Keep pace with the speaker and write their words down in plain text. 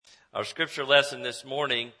Our scripture lesson this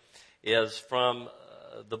morning is from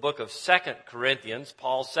the book of 2 Corinthians,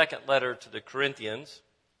 Paul's second letter to the Corinthians.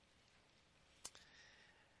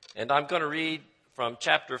 And I'm going to read from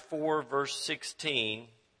chapter 4, verse 16,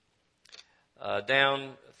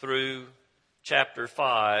 down through chapter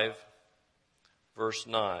 5, verse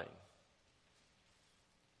 9.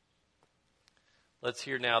 Let's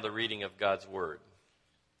hear now the reading of God's Word.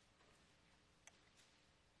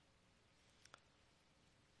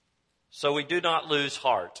 So we do not lose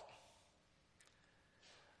heart.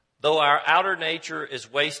 Though our outer nature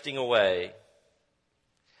is wasting away,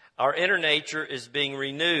 our inner nature is being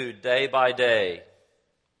renewed day by day.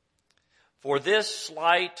 For this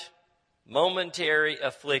slight, momentary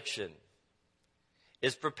affliction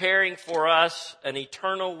is preparing for us an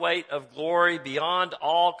eternal weight of glory beyond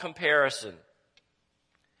all comparison,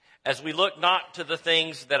 as we look not to the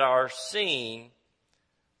things that are seen,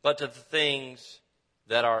 but to the things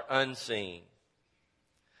that are unseen.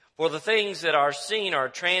 For the things that are seen are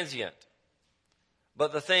transient,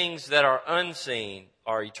 but the things that are unseen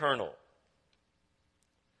are eternal.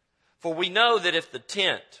 For we know that if the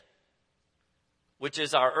tent, which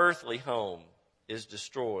is our earthly home, is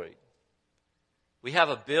destroyed, we have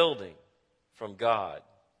a building from God,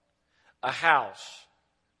 a house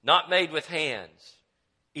not made with hands,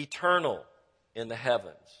 eternal in the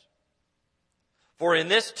heavens. For in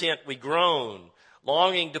this tent we groan,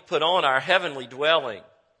 longing to put on our heavenly dwelling,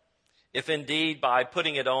 if indeed by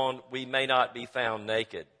putting it on we may not be found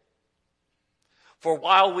naked. For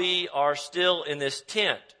while we are still in this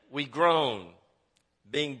tent, we groan,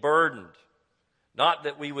 being burdened, not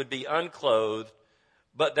that we would be unclothed,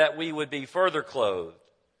 but that we would be further clothed,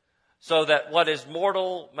 so that what is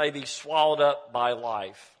mortal may be swallowed up by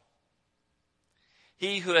life.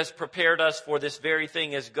 He who has prepared us for this very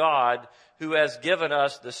thing is God, who has given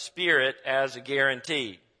us the Spirit as a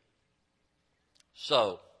guarantee.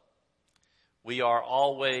 So, we are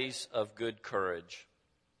always of good courage.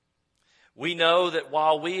 We know that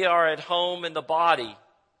while we are at home in the body,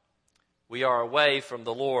 we are away from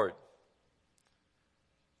the Lord.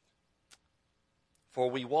 For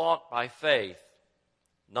we walk by faith,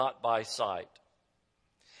 not by sight.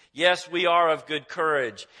 Yes, we are of good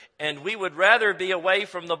courage, and we would rather be away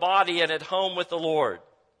from the body and at home with the Lord.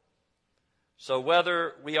 So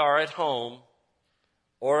whether we are at home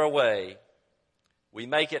or away, we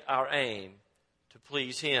make it our aim to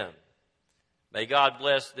please Him. May God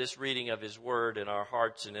bless this reading of His Word in our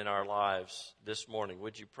hearts and in our lives this morning.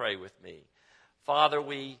 Would you pray with me? Father,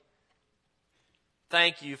 we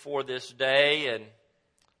thank You for this day and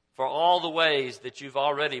for all the ways that You've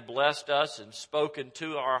already blessed us and spoken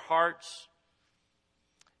to our hearts.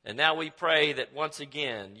 And now we pray that once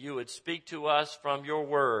again You would speak to us from Your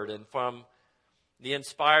Word and from the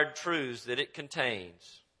inspired truths that it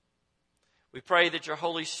contains. We pray that Your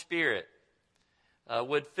Holy Spirit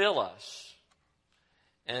would fill us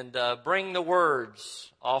and bring the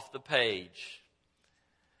words off the page.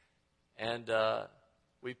 And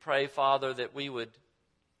we pray, Father, that we would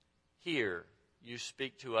hear You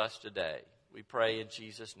speak to us today. We pray in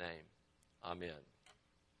Jesus' name. Amen.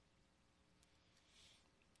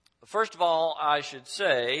 First of all, I should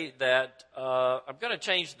say that I'm going to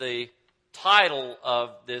change the title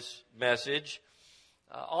of this message.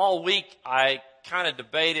 All week I kind of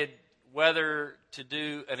debated whether to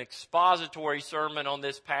do an expository sermon on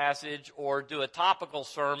this passage or do a topical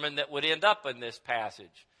sermon that would end up in this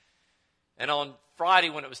passage. And on Friday,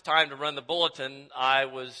 when it was time to run the bulletin, I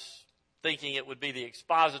was thinking it would be the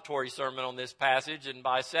expository sermon on this passage, and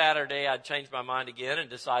by Saturday I'd changed my mind again and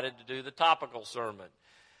decided to do the topical sermon.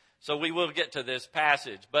 So we will get to this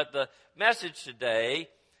passage. But the message today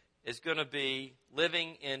is going to be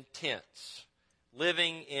living in tents.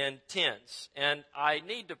 Living in tents. And I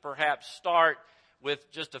need to perhaps start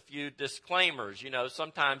with just a few disclaimers. You know,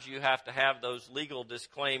 sometimes you have to have those legal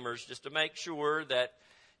disclaimers just to make sure that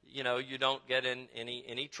you don't get in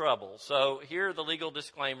any trouble. So here are the legal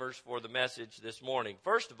disclaimers for the message this morning.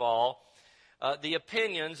 First of all, the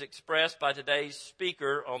opinions expressed by today's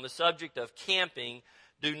speaker on the subject of camping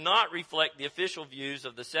do not reflect the official views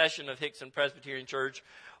of the session of Hickson Presbyterian Church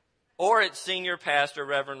or its senior pastor,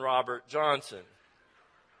 Reverend Robert Johnson.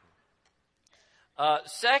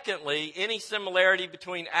 Secondly, any similarity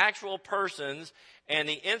between actual persons and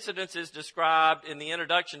the incidences described in the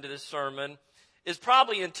introduction to this sermon is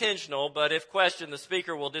probably intentional, but if questioned, the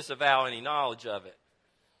speaker will disavow any knowledge of it.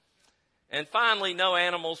 And finally, no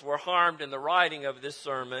animals were harmed in the writing of this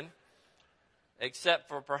sermon, except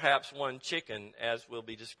for perhaps one chicken, as will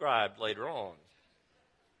be described later on.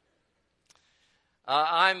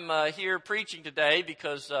 I'm here preaching today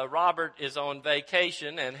because Robert is on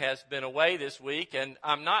vacation and has been away this week, and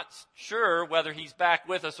I'm not sure whether he's back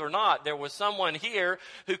with us or not. There was someone here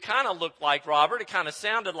who kind of looked like Robert. It kind of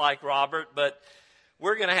sounded like Robert, but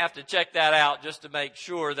we're going to have to check that out just to make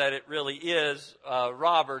sure that it really is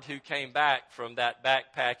Robert who came back from that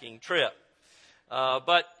backpacking trip.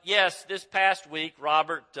 But yes, this past week,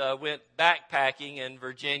 Robert went backpacking in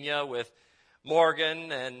Virginia with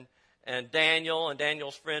Morgan and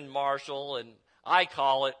Daniel's friend Marshall, and I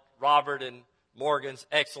call it Robert and Morgan's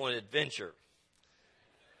Excellent Adventure.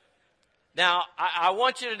 Now, I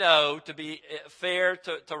want you to know, to be fair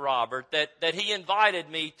to Robert, that he invited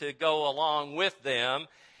me to go along with them,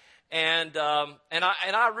 and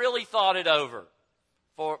I really thought it over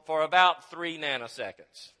for about 3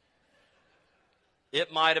 nanoseconds.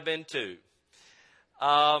 It might have been 2.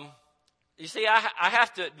 You see, I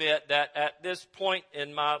have to admit that at this point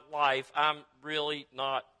in my life, I'm really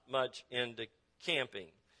not much into camping.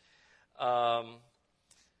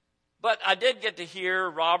 But I did get to hear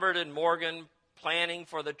Robert and Morgan planning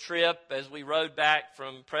for the trip as we rode back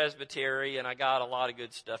from Presbytery, and I got a lot of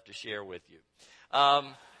good stuff to share with you.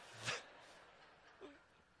 Now,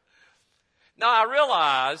 I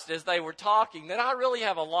realized as they were talking that I really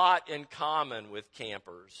have a lot in common with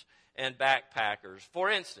campers and backpackers. For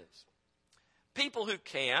instance, people who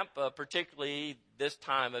camp, particularly this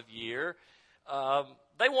time of year,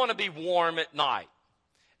 they want to be warm at night.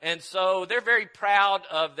 And so they're very proud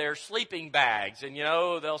of their sleeping bags. And,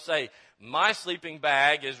 they'll say, my sleeping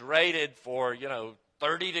bag is rated for,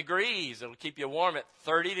 30 degrees. It'll keep you warm at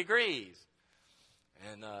 30 degrees.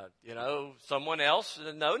 And, someone else,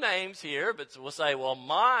 no names here, but will say, well,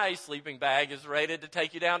 my sleeping bag is rated to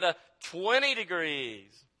take you down to 20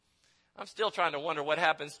 degrees. I'm still trying to wonder what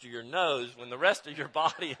happens to your nose when the rest of your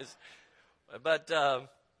body is. But,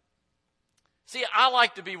 see, I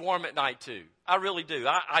like to be warm at night too. I really do.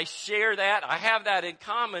 I share that. I have that in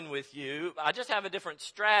common with you. I just have a different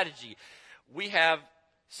strategy. We have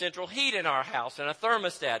central heat in our house and a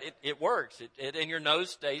thermostat. It works. And your nose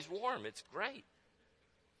stays warm. It's great.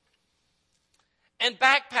 And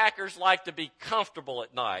backpackers like to be comfortable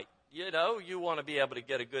at night. You want to be able to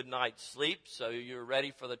get a good night's sleep so you're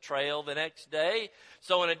ready for the trail the next day.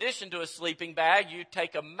 So in addition to a sleeping bag, you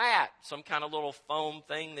take a mat, some kind of little foam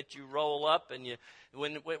thing that you roll up, and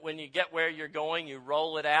when you get where you're going, you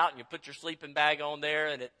roll it out and you put your sleeping bag on there,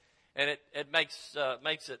 and it makes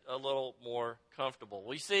it a little more comfortable.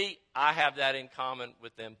 We see, I have that in common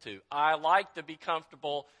with them too. I like to be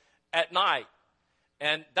comfortable at night.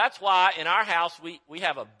 And that's why in our house we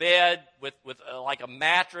have a bed with like a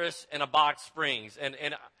mattress and a box springs. And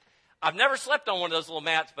I've never slept on one of those little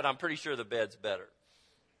mats, but I'm pretty sure the bed's better.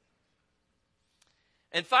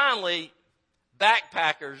 And finally,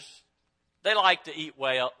 backpackers, they like to eat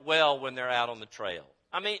well when they're out on the trail.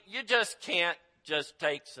 I mean, you just can't just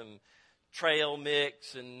take some trail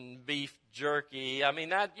mix and beef jerky. I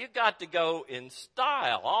mean, you've got to go in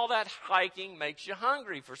style. All that hiking makes you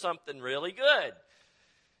hungry for something really good.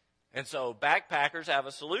 And so backpackers have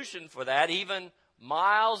a solution for that, even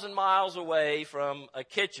miles and miles away from a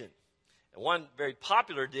kitchen. And one very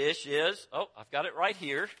popular dish is, I've got it right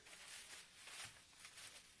here,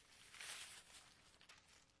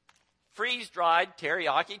 freeze-dried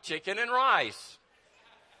teriyaki chicken and rice.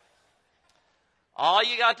 All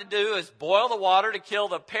you got to do is boil the water to kill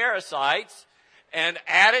the parasites and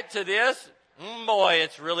add it to this. Boy,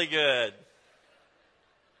 it's really good.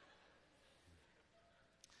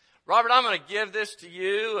 Robert, I'm going to give this to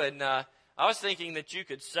you, and I was thinking that you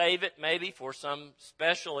could save it maybe for some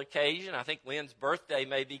special occasion. I think Lynn's birthday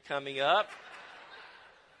may be coming up.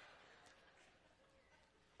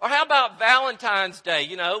 Or how about Valentine's Day,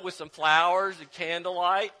 with some flowers and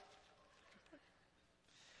candlelight?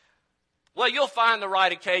 Well, you'll find the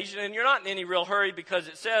right occasion, and you're not in any real hurry because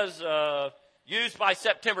it says used by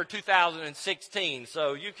September 2016,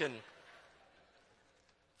 so you can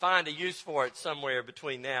find a use for it somewhere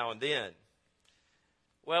between now and then.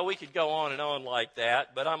 Well, we could go on and on like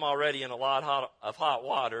that, but I'm already in a lot of hot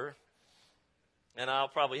water, and I'll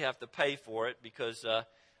probably have to pay for it because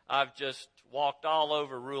I've just walked all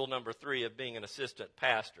over rule number 3 of being an assistant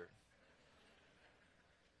pastor.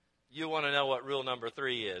 You want to know what rule number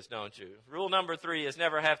 3 is, don't you? Rule number 3 is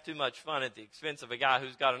never have too much fun at the expense of a guy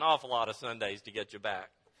who's got an awful lot of Sundays to get you back.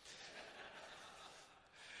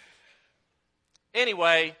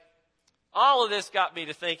 Anyway, all of this got me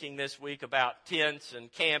to thinking this week about tents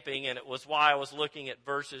and camping, and it was why I was looking at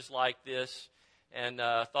verses like this and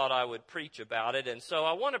thought I would preach about it. And so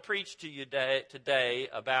I want to preach to you today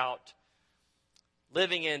about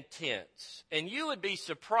living in tents. And you would be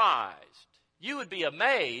surprised. you would be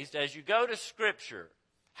amazed as you go to Scripture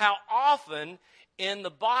how often in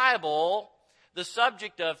the Bible the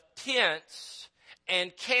subject of tents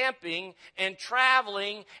and camping and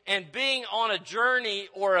traveling and being on a journey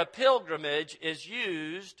or a pilgrimage is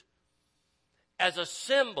used as a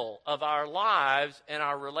symbol of our lives and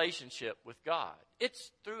our relationship with God.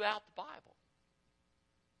 It's throughout the Bible.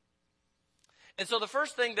 And so the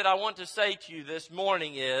first thing that I want to say to you this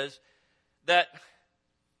morning is that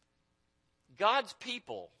God's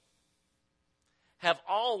people have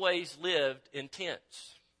always lived in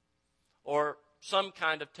tents or some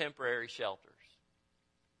kind of temporary shelters.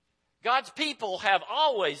 God's people have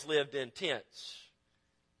always lived in tents.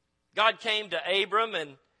 God came to Abram,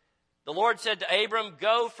 and the Lord said to Abram,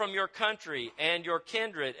 "Go from your country and your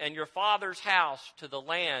kindred and your father's house to the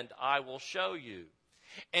land I will show you."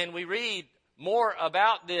 And we read more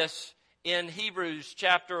about this in Hebrews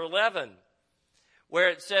chapter 11, where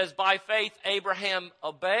it says, "By faith Abraham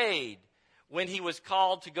obeyed when he was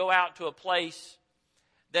called to go out to a place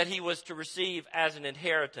that he was to receive as an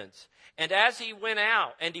inheritance. And as he went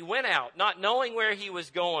out, not knowing where he was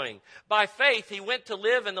going, by faith he went to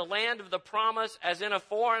live in the land of the promise as in a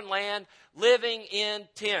foreign land, living in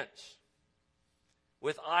tents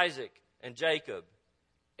with Isaac and Jacob,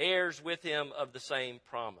 heirs with him of the same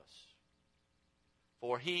promise.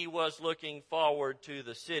 For he was looking forward to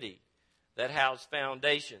the city that has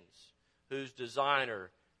foundations, whose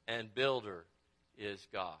designer and builder is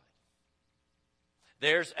God."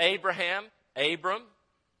 There's Abram,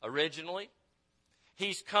 originally.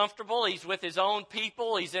 He's comfortable. He's with his own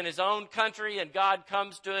people. He's in his own country, and God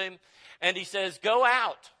comes to him and he says, "Go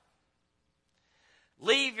out.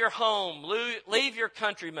 Leave your home. Leave your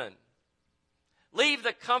countrymen. Leave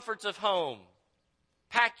the comforts of home.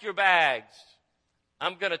 Pack your bags.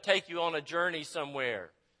 I'm going to take you on a journey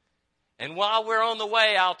somewhere. And while we're on the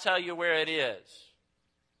way, I'll tell you where it is.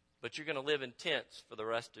 But you're going to live in tents for the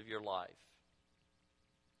rest of your life."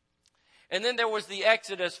 And then there was the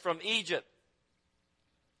exodus from Egypt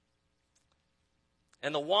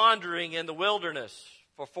and the wandering in the wilderness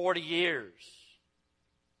for 40 years.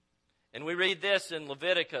 And we read this in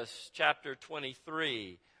Leviticus chapter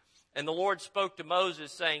 23. "And the Lord spoke to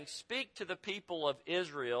Moses, saying, Speak to the people of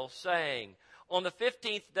Israel, saying, On the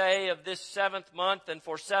 15th day of this 7th month, and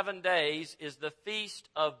for 7 days, is the feast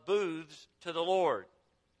of booths to the Lord.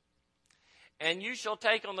 And you shall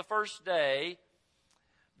take on the first day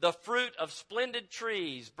the fruit of splendid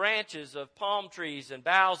trees, branches of palm trees, and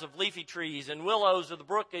boughs of leafy trees, and willows of the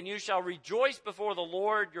brook, and you shall rejoice before the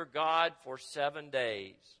Lord your God for 7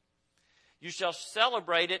 days. You shall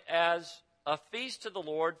celebrate it as a feast to the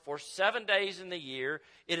Lord for 7 days in the year.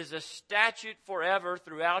 It is a statute forever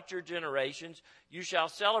throughout your generations. You shall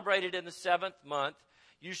celebrate it in the 7th month.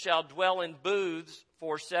 You shall dwell in booths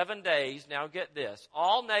for 7 days." Now get this.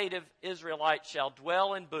 "All native Israelites shall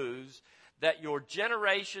dwell in booths, that your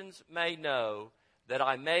generations may know that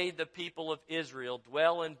I made the people of Israel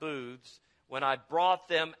dwell in booths when I brought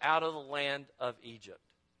them out of the land of Egypt."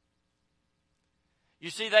 You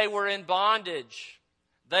see, they were in bondage.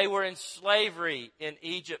 They were in slavery in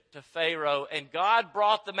Egypt to Pharaoh, and God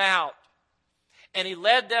brought them out, and He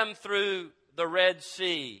led them through the Red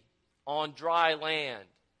Sea on dry land.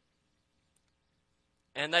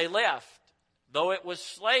 And they left. Though it was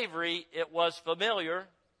slavery, it was familiar.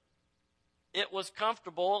 It was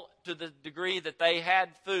comfortable to the degree that they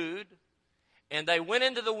had food. And they went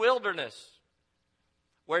into the wilderness,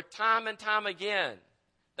 where time and time again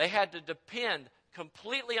they had to depend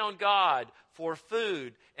completely on God for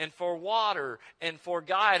food and for water and for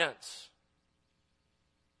guidance.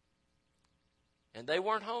 And they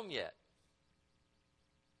weren't home yet.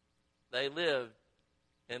 They lived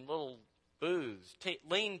in little booths,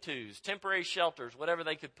 lean-tos, temporary shelters, whatever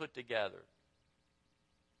they could put together.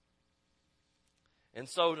 And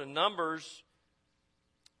so in Numbers,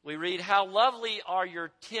 we read, "How lovely are your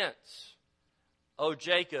tents, O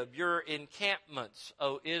Jacob, your encampments,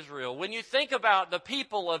 O Israel." When you think about the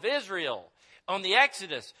people of Israel on the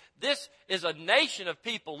Exodus, this is a nation of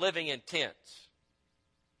people living in tents.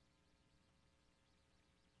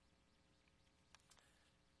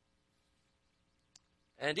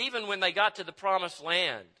 And even when they got to the Promised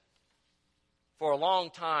Land, for a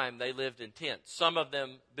long time they lived in tents. Some of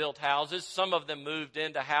them built houses, some of them moved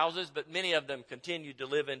into houses, but many of them continued to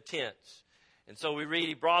live in tents. And so we read,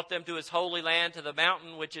 "He brought them to His holy land, to the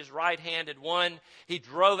mountain which His right hand had won. He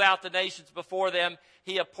drove out the nations before them.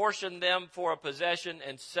 He apportioned them for a possession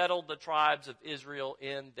and settled the tribes of Israel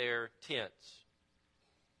in their tents."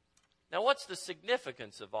 Now, what's the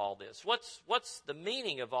significance of all this? What's the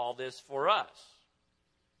meaning of all this for us?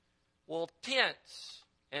 Well, tents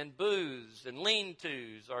and booths and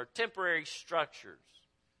lean-tos are temporary structures.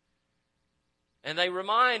 And they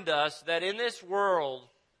remind us that in this world,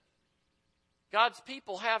 God's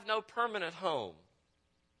people have no permanent home.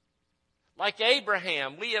 Like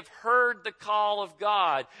Abraham, we have heard the call of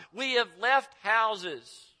God. We have left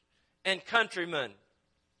houses and countrymen,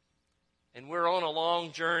 and we're on a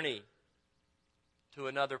long journey to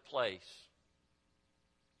another place.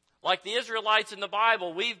 Like the Israelites in the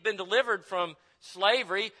Bible, we've been delivered from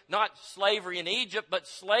slavery, not slavery in Egypt, but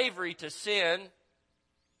slavery to sin.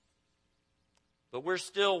 But we're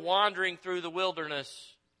still wandering through the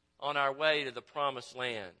wilderness on our way to the promised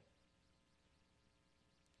land.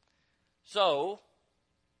 So,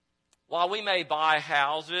 while we may buy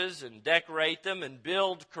houses and decorate them and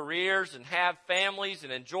build careers and have families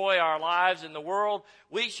and enjoy our lives in the world,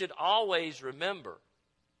 we should always remember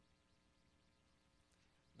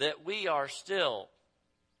that we are still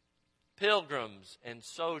pilgrims and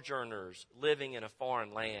sojourners living in a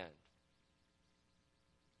foreign land.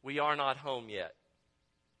 We are not home yet.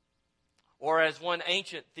 Or as one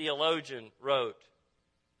ancient theologian wrote,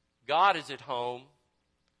 God is at home.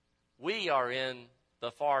 We are in the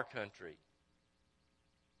far country.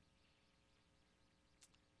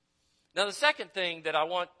 Now, the second thing that I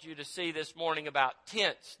want you to see this morning about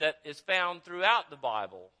tents that is found throughout the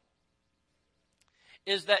Bible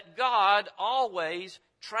is that God always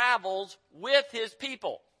travels with His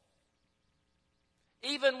people,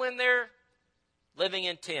 even when they're living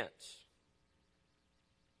in tents.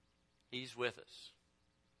 He's with us.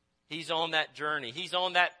 He's on that journey. He's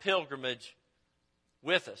on that pilgrimage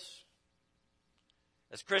with us.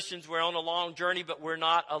 As Christians, we're on a long journey, but we're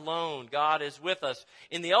not alone. God is with us.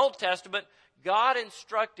 In the Old Testament, God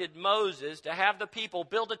instructed Moses to have the people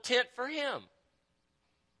build a tent for Him.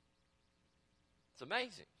 It's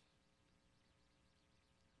amazing.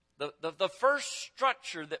 The first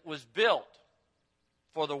structure that was built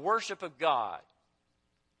for the worship of God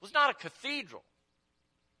was not a cathedral.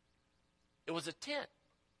 It was a tent.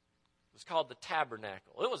 It was called the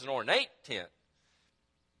tabernacle. It was an ornate tent.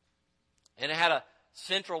 And it had a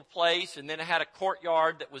central place, and then it had a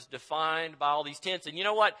courtyard that was defined by all these tents. And you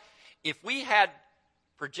know what? If we had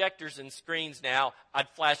projectors and screens now, I'd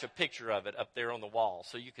flash a picture of it up there on the wall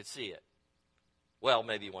so you could see it. Well,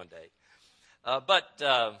 maybe one day. But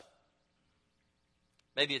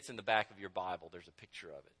maybe it's in the back of your Bible. There's a picture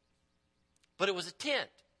of it. But it was a tent.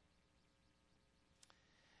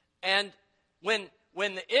 And when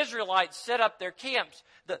the Israelites set up their camps,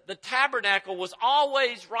 the tabernacle was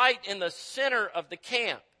always right in the center of the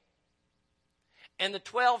camp. And the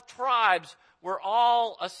 12 tribes were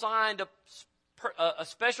all assigned a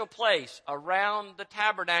special place around the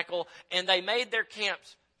tabernacle, and they made their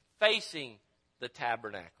camps facing the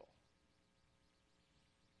tabernacle.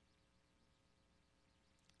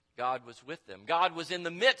 God was with them. God was in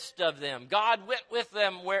the midst of them. God went with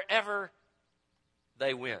them wherever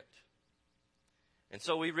they went. And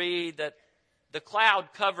so we read that the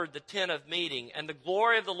cloud covered the tent of meeting, and the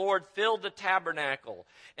glory of the Lord filled the tabernacle.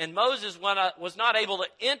 And Moses was not able to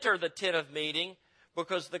enter the tent of meeting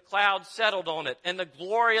because the cloud settled on it, and the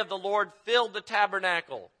glory of the Lord filled the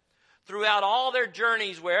tabernacle. Throughout all their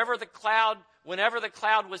journeys, whenever the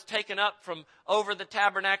cloud was taken up from over the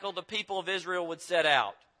tabernacle, the people of Israel would set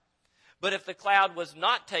out. But if the cloud was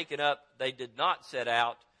not taken up, they did not set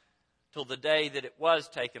out till the day that it was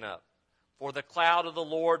taken up. For the cloud of the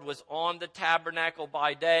Lord was on the tabernacle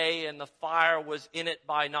by day, and the fire was in it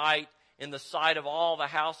by night, in the sight of all the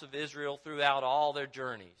house of Israel throughout all their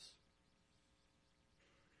journeys.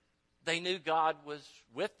 They knew God was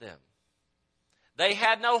with them. They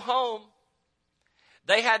had no home.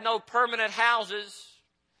 They had no permanent houses.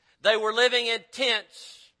 They were living in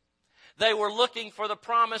tents. They were looking for the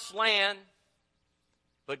promised land.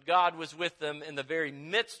 But God was with them in the very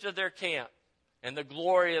midst of their camp. And the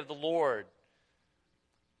glory of the Lord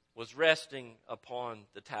was resting upon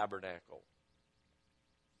the tabernacle.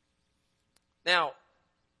 Now,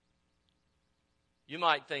 you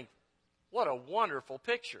might think, what a wonderful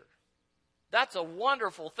picture. That's a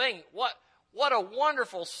wonderful thing. What a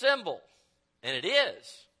wonderful symbol. And it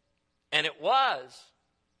is. And it was.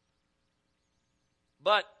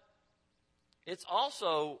 But it's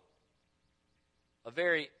also a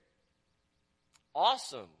very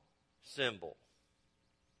awesome symbol.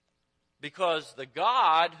 Because the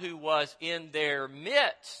God who was in their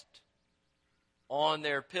midst on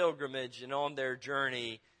their pilgrimage and on their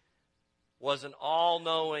journey was an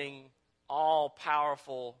all-knowing,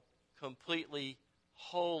 all-powerful, completely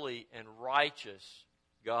holy and righteous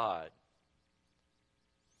God.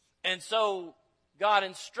 And so God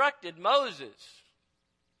instructed Moses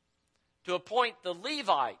to appoint the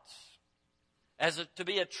Levites to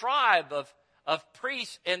be a tribe of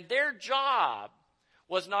priests, and their job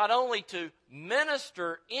was not only to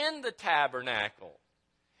minister in the tabernacle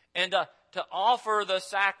and to offer the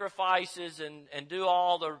sacrifices and do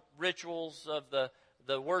all the rituals of the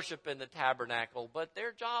worship in the tabernacle, but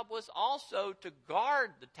their job was also to guard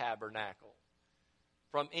the tabernacle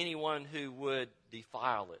from anyone who would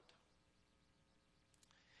defile it.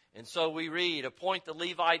 And so we read, appoint the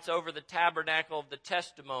Levites over the tabernacle of the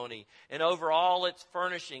testimony and over all its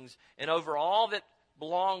furnishings and over all that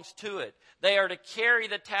belongs to it. They are to carry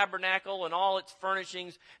the tabernacle and all its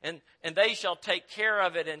furnishings, and they shall take care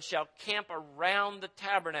of it and shall camp around the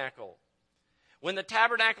tabernacle. When the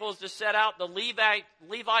tabernacle is to set out, the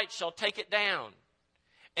Levites shall take it down.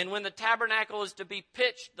 And when the tabernacle is to be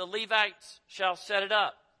pitched, the Levites shall set it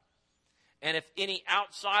up. And if any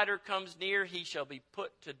outsider comes near, he shall be put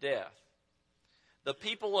to death. The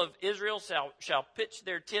people of Israel shall pitch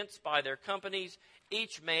their tents by their companies,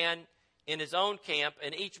 each man in his own camp,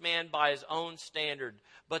 and each man by his own standard.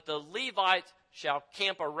 But the Levites shall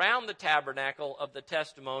camp around the tabernacle of the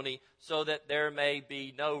testimony, so that there may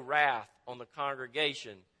be no wrath on the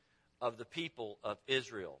congregation of the people of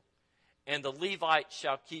Israel. And the Levites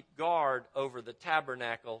shall keep guard over the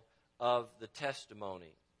tabernacle of the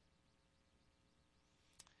testimony.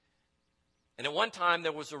 And at one time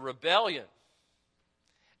there was a rebellion,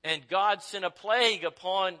 and God sent a plague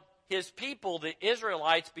upon his people, the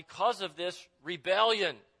Israelites, because of this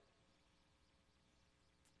rebellion.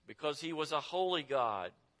 Because he was a holy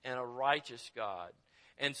God and a righteous God.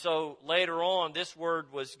 And so later on, this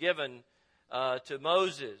word was given to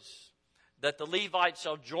Moses, that the Levites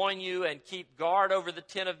shall join you and keep guard over the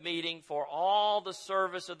tent of meeting for all the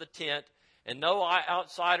service of the tent, and no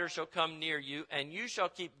outsider shall come near you, and you shall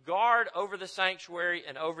keep guard over the sanctuary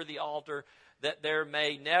and over the altar, that there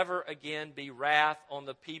may never again be wrath on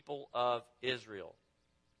the people of Israel.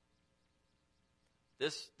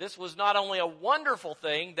 This was not only a wonderful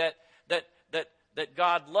thing that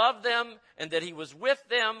God loved them and that he was with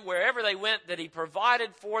them wherever they went, that he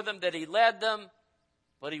provided for them, that he led them,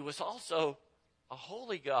 but he was also a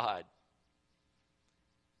holy God.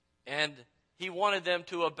 And he wanted them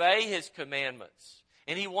to obey his commandments.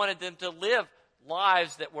 And he wanted them to live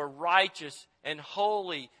lives that were righteous and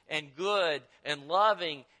holy and good and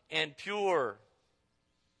loving and pure.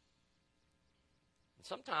 And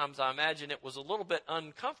sometimes I imagine it was a little bit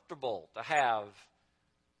uncomfortable to have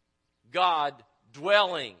God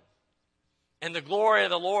dwelling and the glory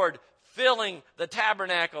of the Lord filling the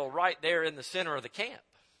tabernacle right there in the center of the camp.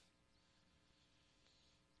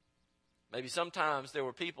 Maybe sometimes there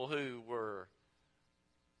were people who were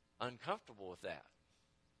uncomfortable with that,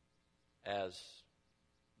 as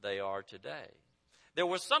they are today. There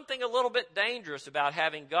was something a little bit dangerous about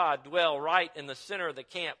having God dwell right in the center of the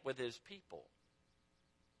camp with his people.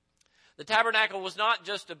 The tabernacle was not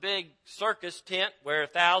just a big circus tent where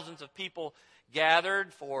thousands of people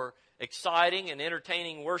gathered for exciting and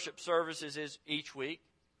entertaining worship services each week.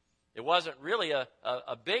 It wasn't really a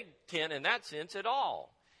big tent in that sense at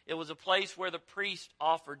all. It was a place where the priest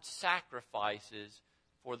offered sacrifices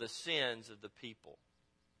for the sins of the people.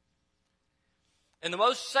 And the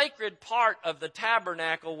most sacred part of the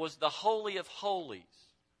tabernacle was the Holy of Holies,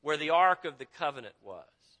 where the Ark of the Covenant was.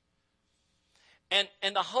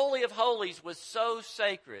 And the Holy of Holies was so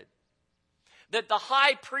sacred that the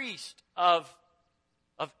high priest of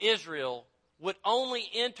Israel would only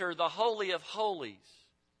enter the Holy of Holies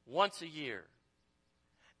once a year.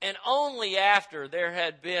 And only after there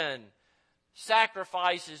had been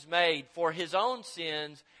sacrifices made for his own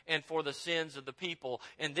sins and for the sins of the people.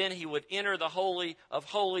 And then he would enter the Holy of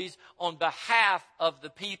Holies on behalf of the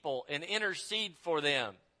people and intercede for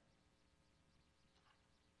them.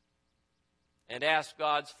 And ask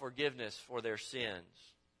God's forgiveness for their sins.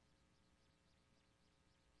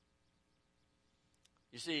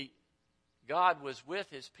 You see, God was with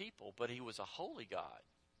his people, but he was a holy God.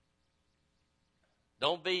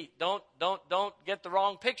 Don't get the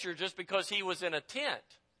wrong picture just because he was in a tent.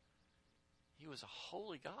 He was a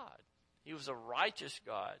holy God. He was a righteous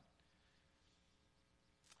God.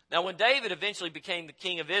 Now, when David eventually became the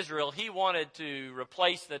king of Israel, he wanted to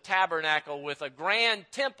replace the tabernacle with a grand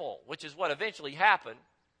temple, which is what eventually happened.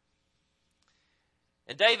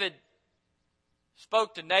 And David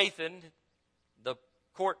spoke to Nathan, the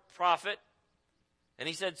court prophet, and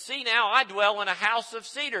he said, "See now, I dwell in a house of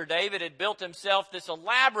cedar." David had built himself this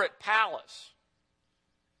elaborate palace.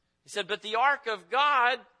 He said, "But the ark of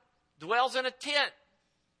God dwells in a tent."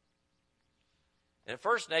 And at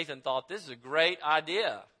first Nathan thought, this is a great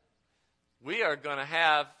idea. We are going to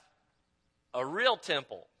have a real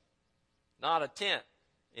temple. not a tent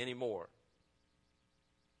anymore.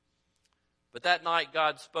 But that night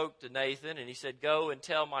God spoke to Nathan, and he said, "Go and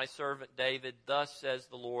tell my servant David, thus says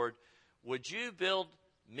the Lord, would you build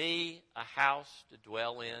me a house to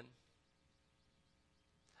dwell in?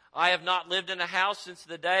 I have not lived in a house since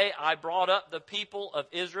the day I brought up the people of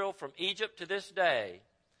Israel from Egypt to this day.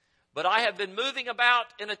 But I have been moving about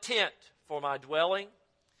in a tent for my dwelling.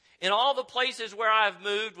 In all the places where I have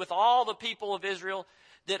moved with all the people of Israel,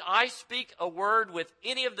 did I speak a word with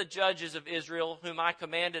any of the judges of Israel whom I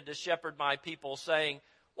commanded to shepherd my people, saying,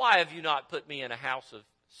 why have you not put me in a house of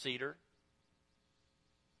cedar?"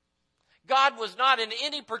 God was not in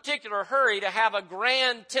any particular hurry to have a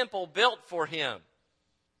grand temple built for him.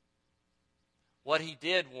 What he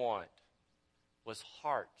did want was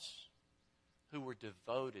hearts who were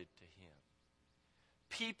devoted to him.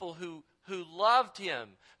 People who loved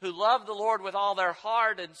him, who loved the Lord with all their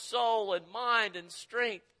heart and soul and mind and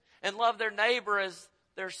strength, and loved their neighbor as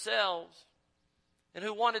themselves, and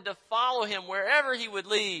who wanted to follow him wherever he would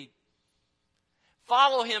lead.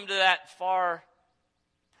 Follow him to that far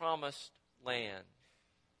promised land.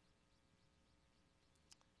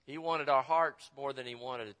 He wanted our hearts more than he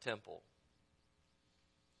wanted a temple.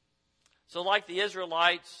 So like the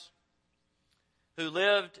Israelites who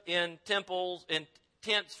lived in temples, in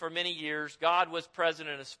tents for many years, God was present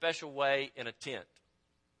in a special way in a tent,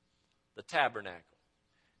 the tabernacle.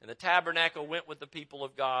 And the tabernacle went with the people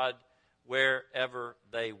of God wherever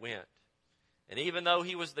they went. And even though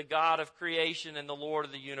he was the God of creation and the Lord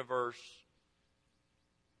of the universe,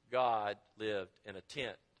 God lived in a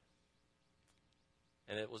tent.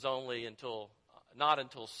 And it was not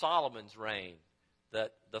until Solomon's reign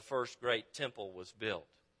that the first great temple was built.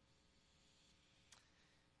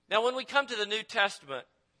 Now, when we come to the New Testament,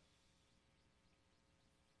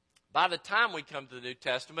 by the time we come to the New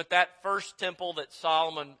Testament, that first temple that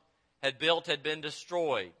Solomon had built had been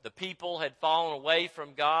destroyed. The people had fallen away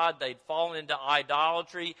from God. They'd fallen into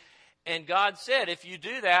idolatry. And God said, if you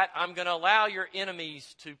do that, I'm going to allow your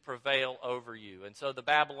enemies to prevail over you. And so the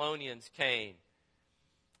Babylonians came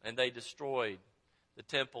and they destroyed the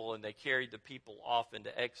temple and they carried the people off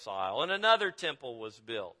into exile. And another temple was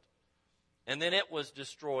built. And then it was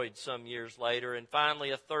destroyed some years later. And finally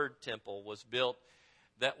a third temple was built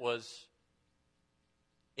that was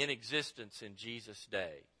in existence in Jesus'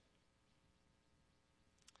 day.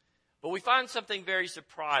 But we find something very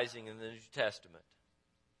surprising in the New Testament.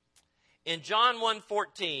 In John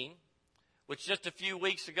 1:14, which just a few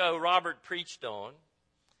weeks ago Robert preached on,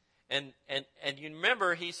 and you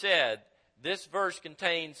remember he said, this verse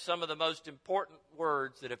contains some of the most important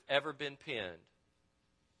words that have ever been penned.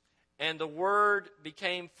 And the Word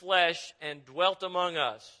became flesh and dwelt among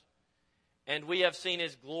us. And we have seen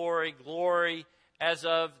his glory, glory as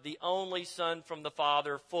of the only Son from the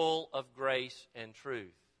Father, full of grace and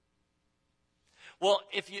truth. Well,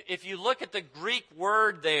 if you look at the Greek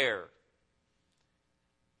word there,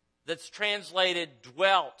 that's translated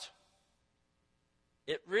dwelt,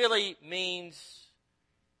 it really means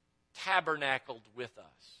tabernacled with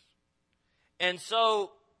us. And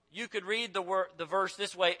so you could read the verse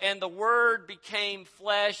this way, and the Word became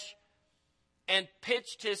flesh and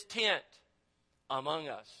pitched his tent among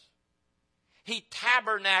us. He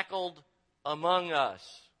tabernacled among us.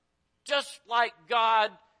 Just like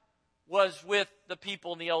God was with the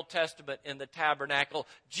people in the Old Testament in the tabernacle,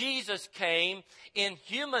 Jesus came in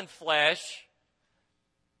human flesh,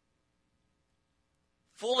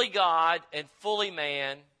 fully God and fully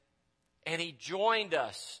man, and he joined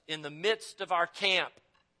us in the midst of our camp.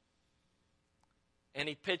 And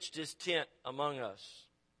he pitched his tent among us.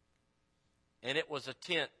 And it was a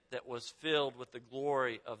tent that was filled with the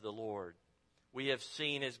glory of the Lord. We have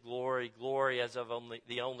seen his glory, glory as of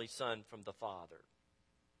the only Son from the Father.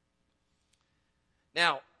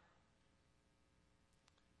 Now,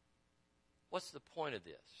 what's the point of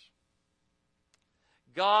this?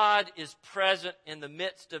 God is present in the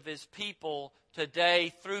midst of his people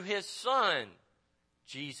today through his Son,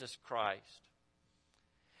 Jesus Christ.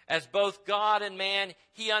 As both God and man,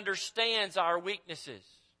 he understands our weaknesses.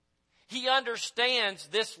 He understands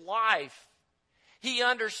this life. He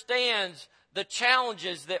understands the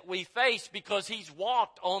challenges that we face because he's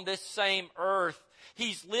walked on this same earth.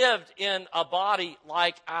 He's lived in a body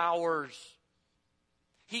like ours.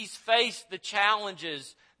 He's faced the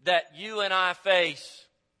challenges that you and I face.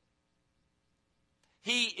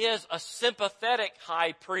 He is a sympathetic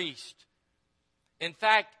high priest. In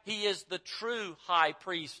fact, he is the true high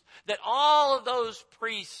priest. That all of those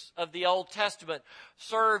priests of the Old Testament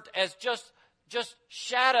served as just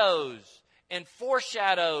shadows and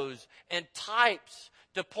foreshadows and types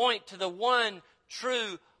to point to the one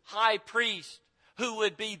true high priest who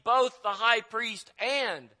would be both the high priest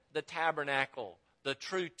and the tabernacle, the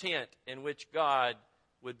true tent in which God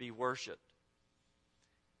would be worshiped.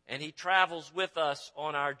 And he travels with us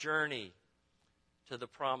on our journey to the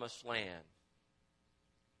promised land.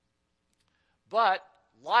 But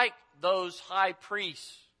like those high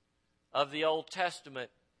priests of the Old Testament,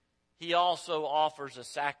 he also offers a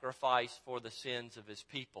sacrifice for the sins of his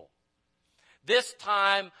people. This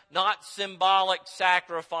time, not symbolic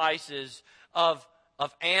sacrifices of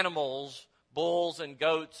animals, bulls and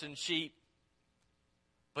goats and sheep,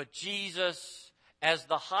 but Jesus as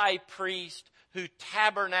the high priest who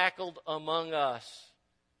tabernacled among us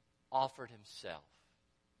offered himself.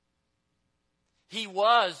 He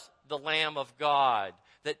was the Lamb of God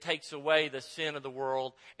that takes away the sin of the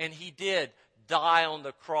world, and he did die on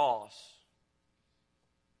the cross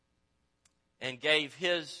and gave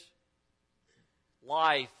his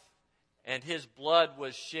life, and his blood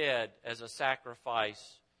was shed as a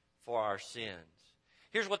sacrifice for our sins.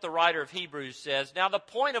 Here's what the writer of Hebrews says. Now, the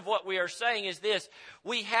point of what we are saying is this.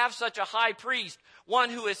 We have such a high priest, one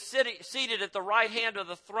who is seated at the right hand of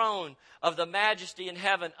the throne of the majesty in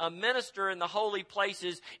heaven, a minister in the holy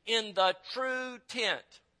places, in the true tent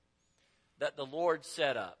that the Lord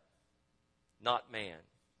set up, not man.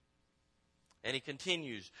 And he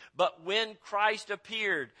continues, but when Christ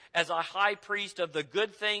appeared as a high priest of the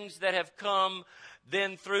good things that have come,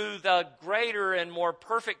 then through the greater and more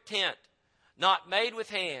perfect tent, not made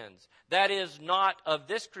with hands, that is not of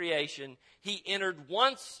this creation, he entered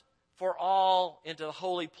once for all into the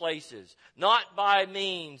holy places, not by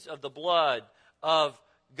means of the blood of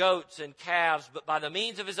goats and calves, but by the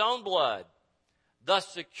means of his own blood, thus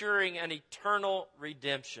securing an eternal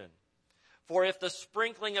redemption. For if the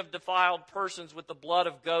sprinkling of defiled persons with the blood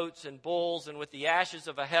of goats and bulls and with the ashes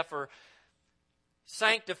of a heifer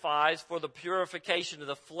sanctifies for the purification of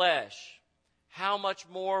the flesh, how much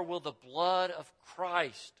more will the blood of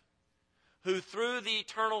Christ, who through the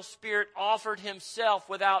eternal Spirit offered himself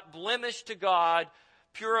without blemish to God,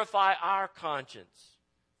 purify our conscience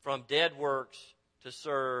from dead works to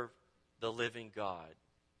serve the living God.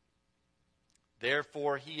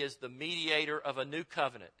 Therefore, he is the mediator of a new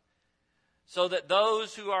covenant, so that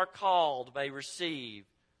those who are called may receive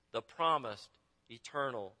the promised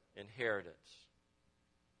eternal inheritance.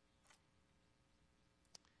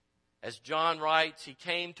 As John writes, he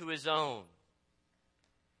came to his own,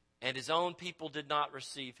 and his own people did not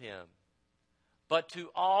receive him. But to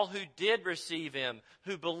all who did receive him,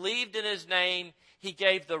 who believed in his name, he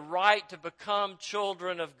gave the right to become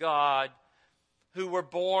children of God, who were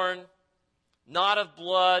born not of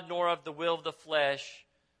blood, nor of the will of the flesh,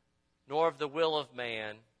 nor of the will of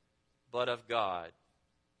man, but of God.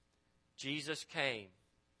 Jesus came,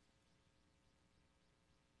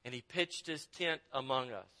 and he pitched his tent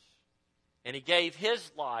among us. And he gave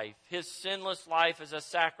his life, his sinless life, as a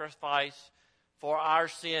sacrifice for our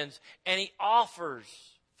sins. And he offers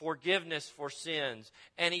forgiveness for sins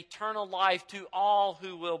and eternal life to all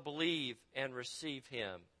who will believe and receive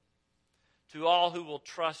him, to all who will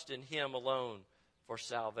trust in him alone for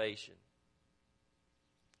salvation.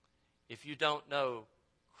 If you don't know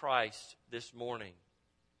Christ this morning,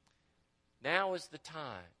 now is the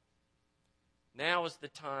time. Now is the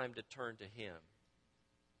time to turn to him.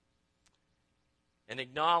 And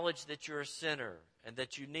acknowledge that you're a sinner and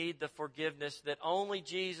that you need the forgiveness that only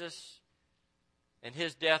Jesus and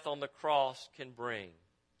his death on the cross can bring.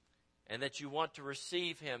 And that you want to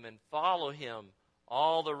receive him and follow him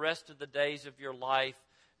all the rest of the days of your life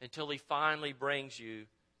until he finally brings you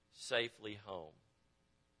safely home.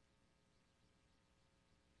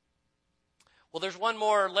 Well, there's one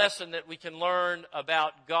more lesson that we can learn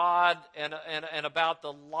about God and about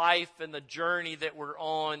the life and the journey that we're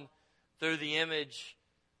on through the image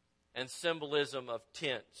and symbolism of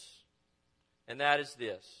tents. And that is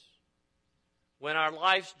this. When our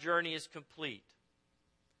life's journey is complete,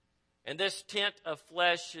 and this tent of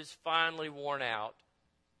flesh is finally worn out,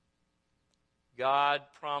 God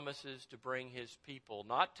promises to bring his people,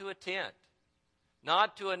 not to a tent,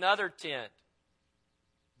 not to another tent,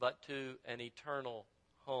 but to an eternal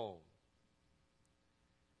home.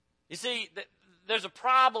 You see, there's a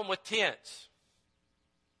problem with tents.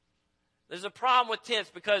 There's a problem with tents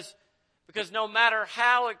because no matter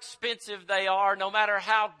how expensive they are, no matter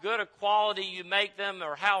how good a quality you make them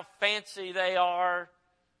or how fancy they are,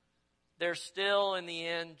 they're still in the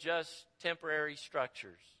end just temporary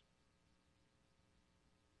structures.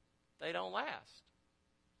 They don't last.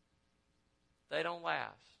 They don't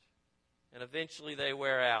last. And eventually they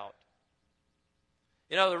wear out.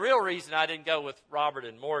 You know, the real reason I didn't go with Robert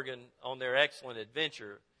and Morgan on their excellent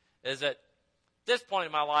adventure is that this point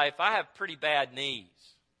in my life, I have pretty bad knees.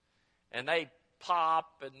 And they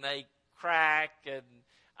pop and they crack. And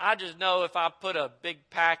I just know if I put a big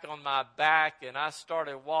pack on my back and I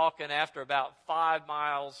started walking after about 5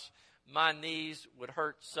 miles, my knees would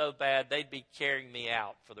hurt so bad they'd be carrying me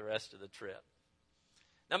out for the rest of the trip.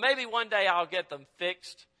 Now maybe one day I'll get them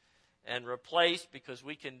fixed and replaced because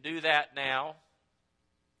we can do that now.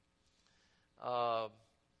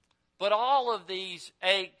 But all of these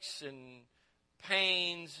aches and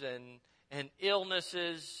pains and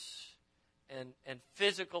illnesses and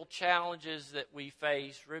physical challenges that we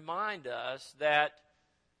face remind us that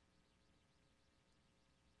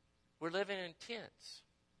we're living in tents.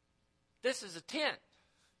 This is a tent.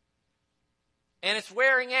 And it's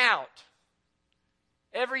wearing out.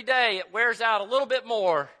 Every day it wears out a little bit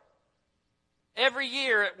more. Every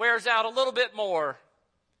year it wears out a little bit more.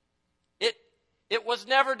 It was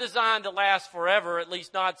never designed to last forever, at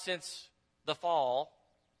least not since the fall.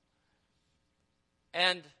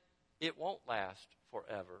 And it won't last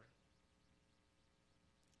forever.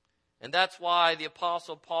 And that's why the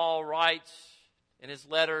Apostle Paul writes in his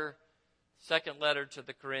letter, second letter to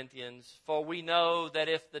the Corinthians, "For we know that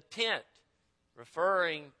if the tent,"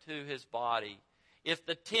 referring to his body, "if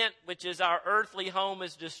the tent which is our earthly home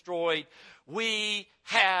is destroyed, we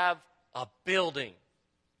have a building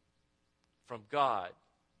from God,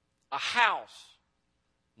 a house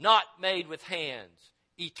not made with hands,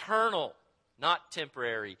 eternal, not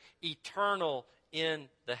temporary, eternal in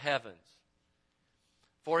the heavens.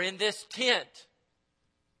 For in this tent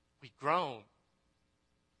we groan,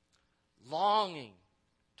 longing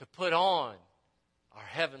to put on our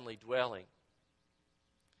heavenly dwelling."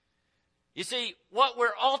 You see, what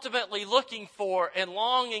we're ultimately looking for and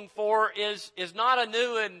longing for is not a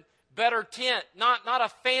new and better tent, not a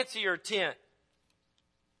fancier tent.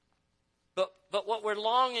 But what we're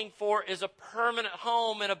longing for is a permanent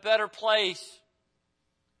home in a better place.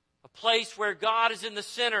 A place where God is in the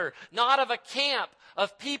center, not of a camp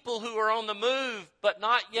of people who are on the move but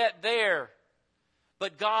not yet there.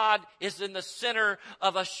 But God is in the center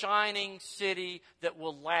of a shining city that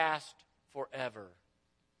will last forever.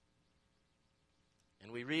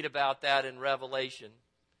 And we read about that in Revelation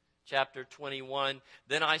chapter 21.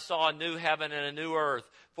 "Then I saw a new heaven and a new earth.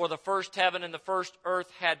 For the first heaven and the first earth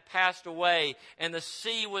had passed away, and the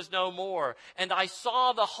sea was no more. And I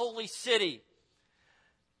saw the holy city,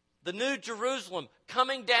 the new Jerusalem,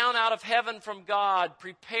 coming down out of heaven from God,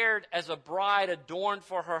 prepared as a bride adorned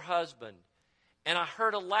for her husband. And I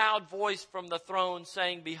heard a loud voice from the throne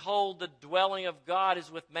saying, 'Behold, the dwelling of God is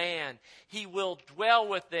with man. He will dwell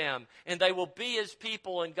with them, and they will be his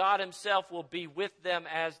people, and God himself will be with them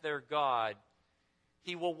as their God.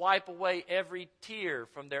 He will wipe away every tear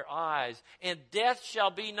from their eyes, and death shall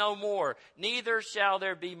be no more. Neither shall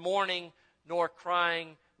there be mourning, nor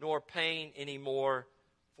crying, nor pain anymore,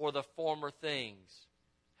 for the former things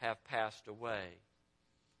have passed away.'"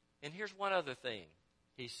 And here's one other thing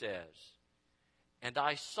he says. "And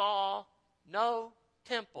I saw no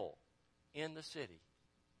temple in the city."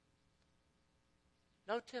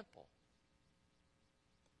 No temple.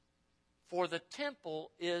 "For the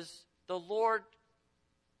temple is the Lord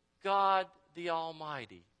God the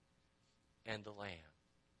Almighty and the Lamb."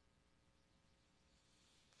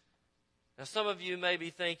 Now some of you may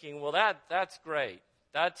be thinking, well, that's great.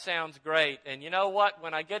 That sounds great. And you know what?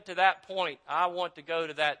 When I get to that point, I want to go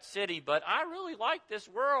to that city, but I really like this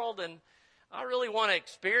world and I really want to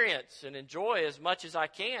experience and enjoy as much as I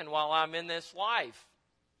can while I'm in this life.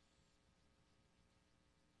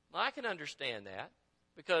 Well, I can understand that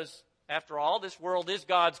because, after all, this world is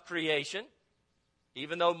God's creation.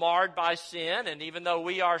 Even though marred by sin and even though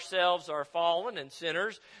we ourselves are fallen and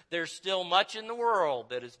sinners, there's still much in the world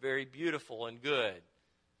that is very beautiful and good.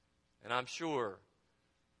 And I'm sure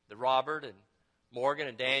that Robert and Morgan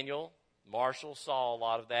and Daniel, Marshall saw a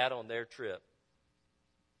lot of that on their trip.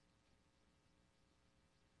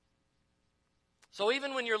 So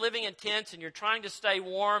even when you're living in tents and you're trying to stay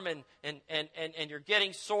warm and you're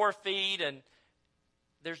getting sore feet, and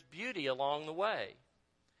there's beauty along the way.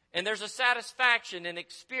 And there's a satisfaction in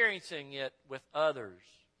experiencing it with others.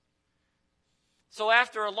 So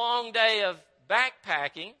after a long day of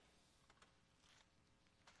backpacking,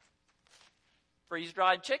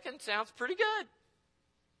 freeze-dried chicken sounds pretty good.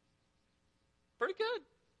 Pretty good.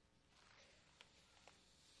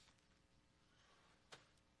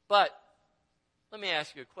 But let me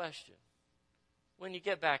ask you a question. When you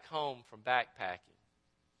get back home from backpacking,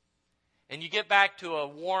 and you get back to a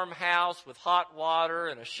warm house with hot water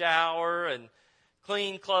and a shower and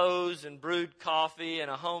clean clothes and brewed coffee and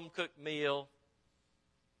a home-cooked meal,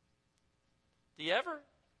 do you ever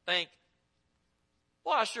think,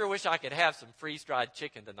 Boy, I sure wish I could have some freeze-dried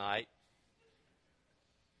chicken tonight.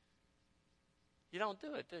 You don't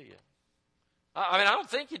do it, do you? I don't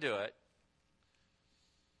think you do it.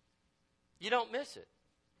 You don't miss it.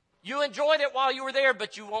 You enjoyed it while you were there,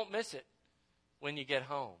 but you won't miss it when you get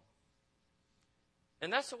home.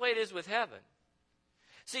 And that's the way it is with heaven.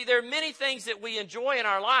 See, there are many things that we enjoy in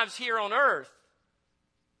our lives here on earth.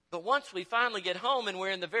 But once we finally get home and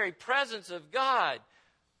we're in the very presence of God,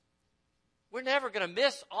 we're never going to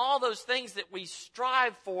miss all those things that we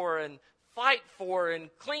strive for and fight for and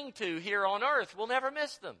cling to here on earth. We'll never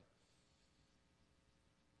miss them.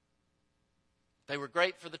 They were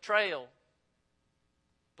great for the trail,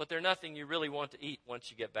 but they're nothing you really want to eat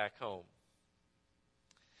once you get back home.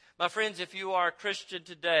 My friends, if you are a Christian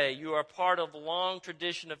today, you are part of the long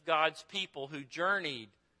tradition of God's people who journeyed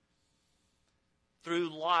through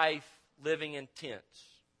life living in tents.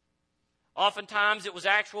 Oftentimes it was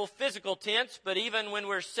actual physical tents, but even when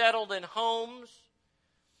we're settled in homes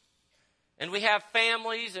and we have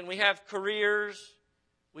families and we have careers,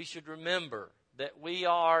 we should remember that we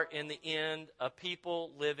are, in the end, a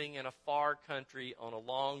people living in a far country on a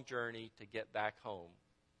long journey to get back home.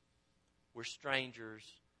 We're strangers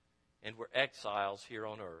and we're exiles here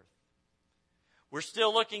on earth. We're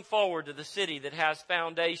still looking forward to the city that has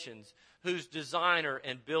foundations, whose designer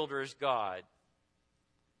and builder is God.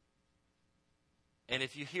 And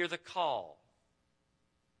if you hear the call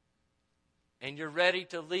and you're ready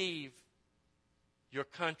to leave your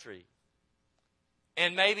country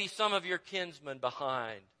and maybe some of your kinsmen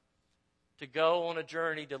behind to go on a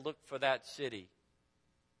journey to look for that city,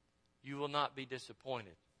 you will not be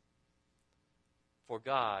disappointed. For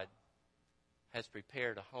God has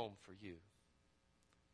prepared a home for you.